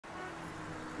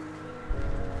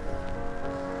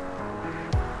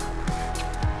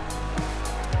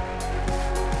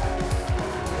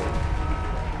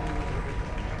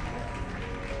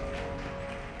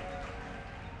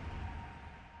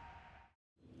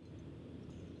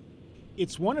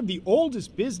It's one of the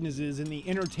oldest businesses in the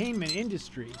entertainment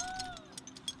industry.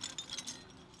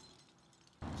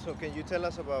 So can you tell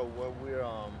us about what we're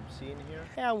seeing here?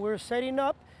 Yeah, we're setting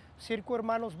up Circo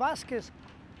Hermanos Vazquez.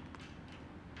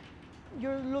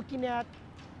 You're looking at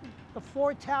the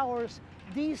 4 towers.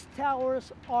 These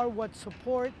towers are what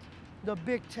support the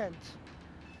big tent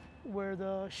where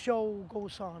the show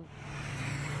goes on.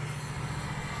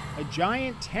 A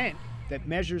giant tent that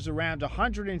measures around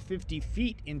 150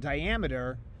 feet in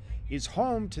diameter is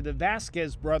home to the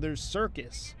Vazquez Brothers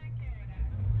Circus,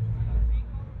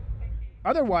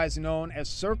 otherwise known as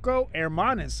Circo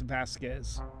Hermanos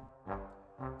Vazquez.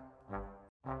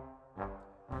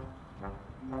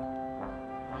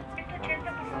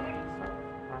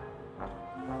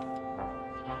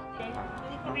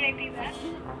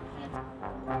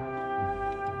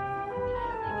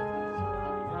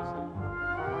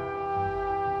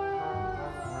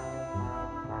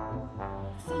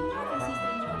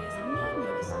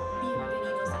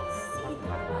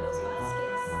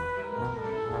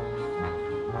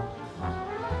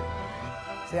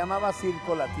 Se llamaba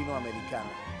Circo Latinoamericano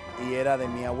y era de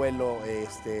mi abuelo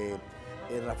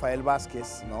Rafael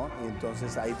Vázquez, ¿no? Y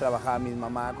entonces ahí trabajaba mi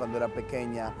mamá cuando era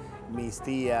pequeña, mis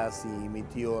tías y mi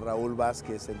tío Raúl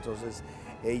Vázquez. Entonces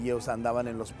ellos andaban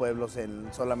en los pueblos,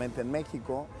 solamente en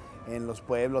México, en los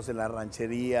pueblos, en las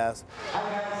rancherías.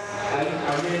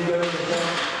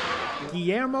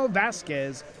 Guillermo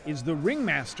Vazquez is the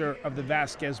ringmaster of the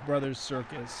Vazquez Brothers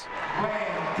Circus.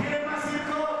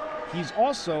 He's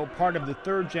also part of the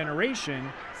 3rd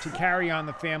generation to carry on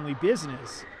the family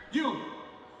business. You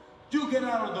get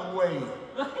out of the way.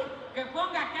 Que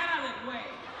ponga cara del güey.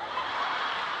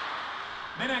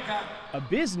 Ven acá. A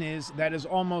business that is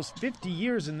almost 50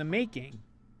 years in the making.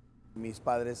 Mis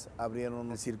padres abrieron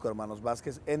el Circo Hermanos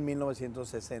Vázquez en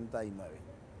 1969.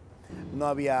 No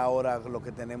había ahora lo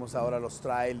que tenemos ahora, los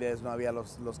trailers, no había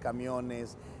los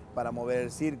camiones para mover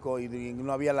el circo y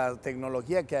no había la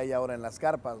tecnología que hay ahora en las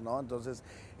carpas, ¿no? Entonces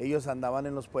ellos andaban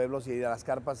en los pueblos y las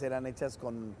carpas eran hechas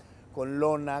con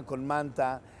lona, con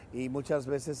manta y muchas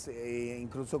veces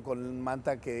incluso con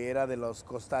manta que era de los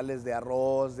costales de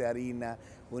arroz, de harina,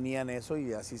 unían eso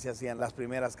y así se hacían las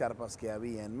primeras carpas que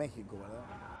había en México, ¿verdad?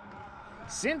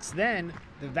 Since then,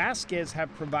 the Vazquez have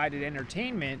provided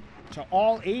entertainment to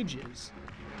all ages.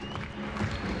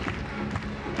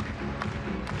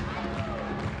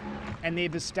 And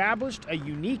they've established a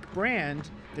unique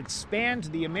brand that spanned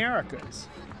the Americas,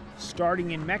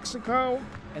 starting in Mexico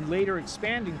and later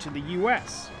expanding to the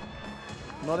U.S.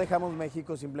 No dejamos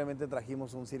México, simplemente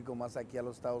trajimos un circo más aquí a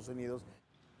los Estados Unidos.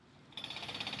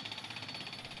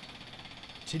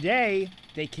 Today,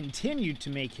 they continue to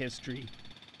make history.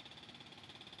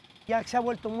 Ya se ha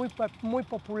vuelto muy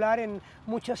popular en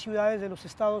muchas ciudades de los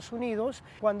Estados Unidos.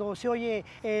 Cuando se oye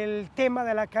el tema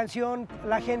de la canción,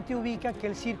 la gente ubica que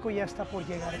el circo ya está por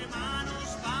llegar.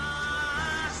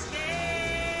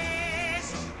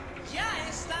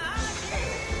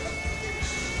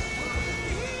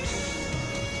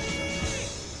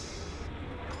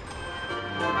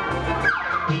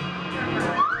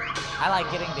 I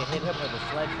like getting to hit him with a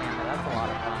sledgehammer. That's a lot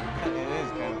of fun. It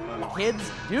is kind of funny.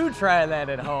 Kids do try that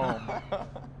at home.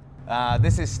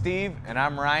 This is Steve, and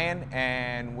I'm Ryan,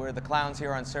 and we're the clowns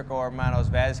here on Circo Hermanos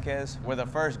Vazquez. We're the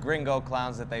first gringo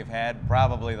clowns that they've had,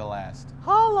 probably the last.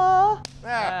 Holla!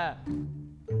 Yeah.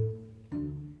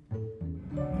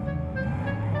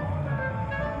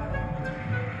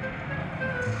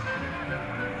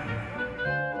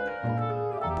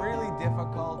 Really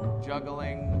difficult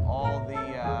juggling all the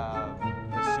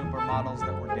supermodels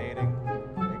that we're dating.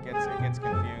 It gets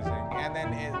confusing. And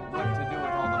then what to do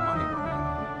with all the money we're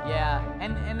making. Yeah,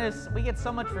 and we get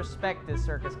so much respect as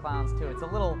circus clowns too. It's a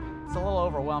little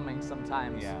overwhelming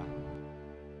sometimes. Yeah.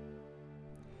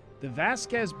 The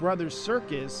Vazquez Brothers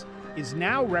Circus is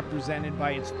now represented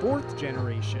by its 4th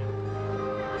generation.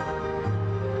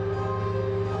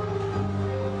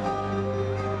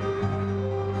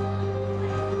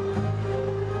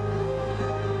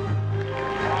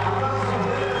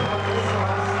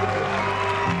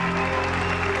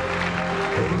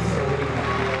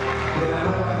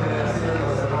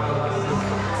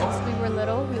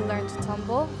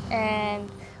 And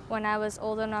when I was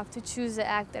old enough to choose the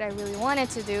act that I really wanted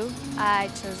to do, I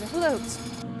chose the hula hoops.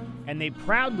 And they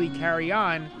proudly carry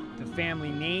on the family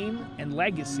name and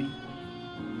legacy.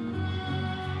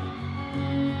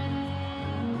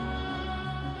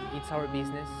 It's our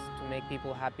business to make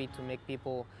people happy, to make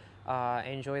people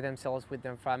enjoy themselves with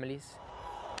their families.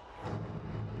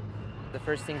 The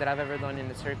first thing that I've ever done in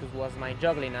the circus was my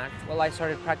juggling act. Well, I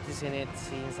started practicing it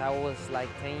since I was like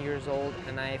 10 years old,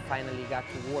 and I finally got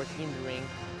to work in the ring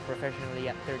professionally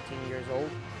at 13 years old.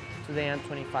 Today I'm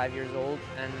 25 years old,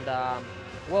 and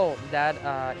well, that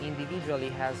individually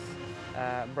has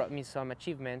brought me some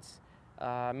achievements,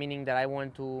 meaning that I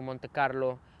went to Monte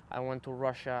Carlo, I went to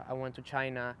Russia, I went to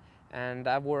China, and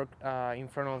I worked in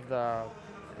front of the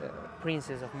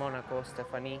Princess of Monaco,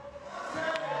 Stephanie.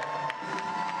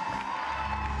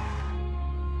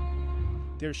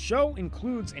 Their show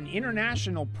includes an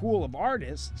international pool of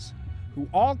artists who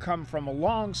all come from a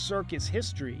long circus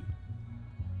history.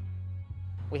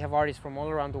 We have artists from all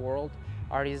around the world,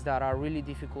 artists that are really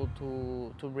difficult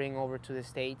to bring over to the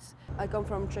States. I come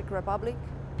from Czech Republic.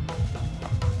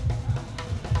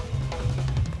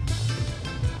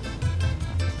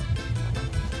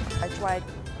 I tried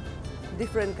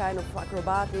different kind of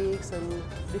acrobatics and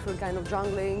different kind of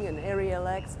jungling and aerial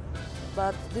acts,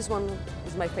 but this one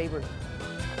is my favorite.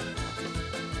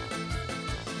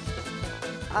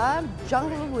 I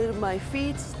juggle with my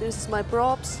feet. This is my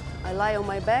props. I lie on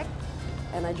my back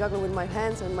and I juggle with my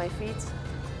hands and my feet.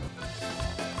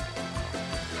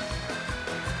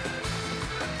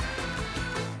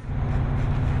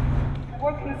 I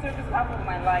worked in the circus half of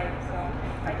my life, so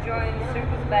I joined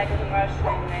circus back in Russia,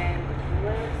 and then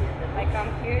I come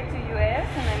here to US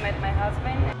and I met my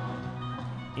husband.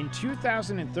 In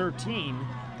 2013,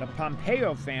 the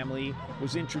Pompeo family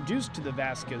was introduced to the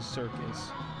Vazquez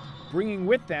Circus, bringing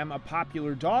with them a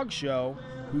popular dog show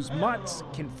whose mutts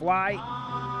can fly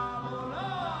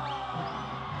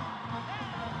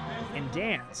and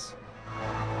dance.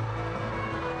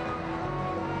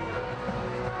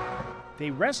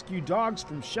 They rescue dogs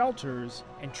from shelters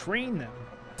and train them.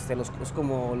 Es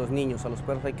como los niños, a los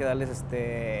perros hay que darles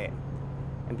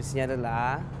enseñarles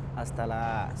la A hasta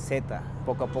la Z.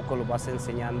 Poco a poco los vas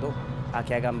enseñando a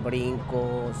que hagan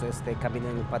brincos,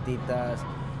 caminen en patitas,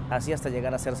 así hasta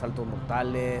llegar a hacer saltos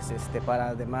mortales,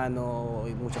 para de mano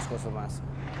y muchas cosas más.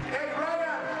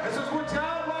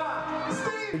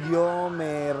 Yo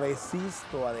me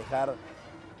resisto a dejar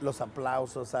los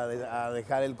aplausos, a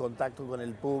dejar el contacto con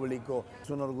el público. Es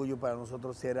un orgullo para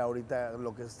nosotros ser ahorita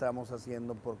lo que estamos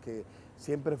haciendo, porque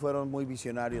siempre fueron muy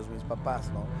visionarios mis papás,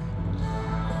 ¿no?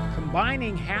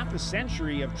 Combining half a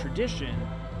century of tradition,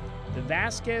 the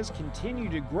Vazquez continue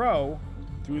to grow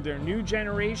through their new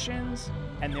generations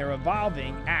and their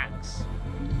evolving acts.